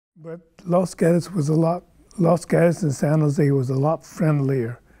But Los Gatos and San Jose was a lot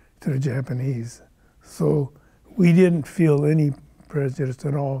friendlier to the Japanese. So we didn't feel any prejudice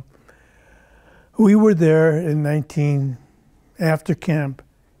at all. We were there after camp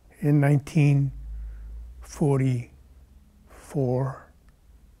in 1944.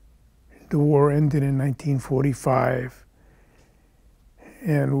 The war ended in 1945.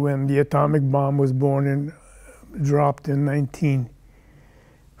 And when the atomic bomb was dropped in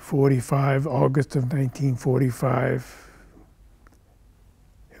 1945, August of 1945,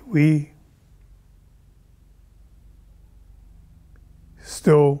 we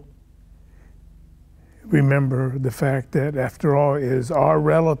still remember the fact that, after all, it is our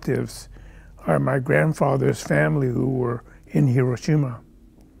relatives, my grandfather's family, who were in Hiroshima.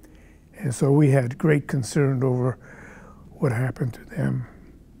 And so we had great concern over what happened to them,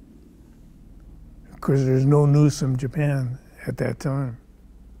 because there's no news from Japan at that time.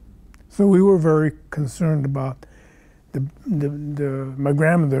 So we were very concerned about my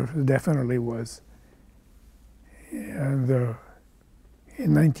grandmother definitely was. And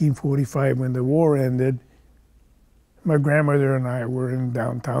in 1945, when the war ended, my grandmother and I were in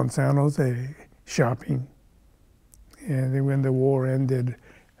downtown San Jose shopping. And then when the war ended,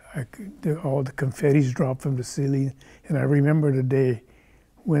 all the confettis dropped from the ceiling. And I remember the day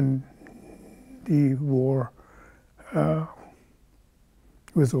when the war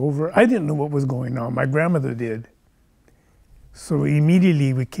was over. I didn't know what was going on. My grandmother did. So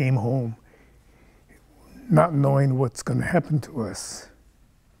immediately we came home, not knowing what's going to happen to us.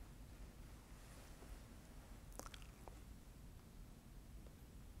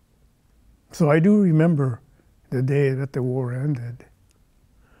 So I do remember the day that the war ended.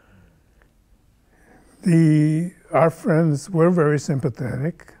 Our friends were very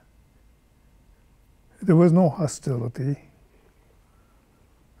sympathetic. There was no hostility.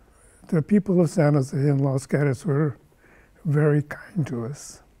 The people of San Jose and Los Gatos were very kind to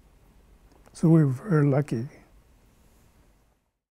us. So we were very lucky.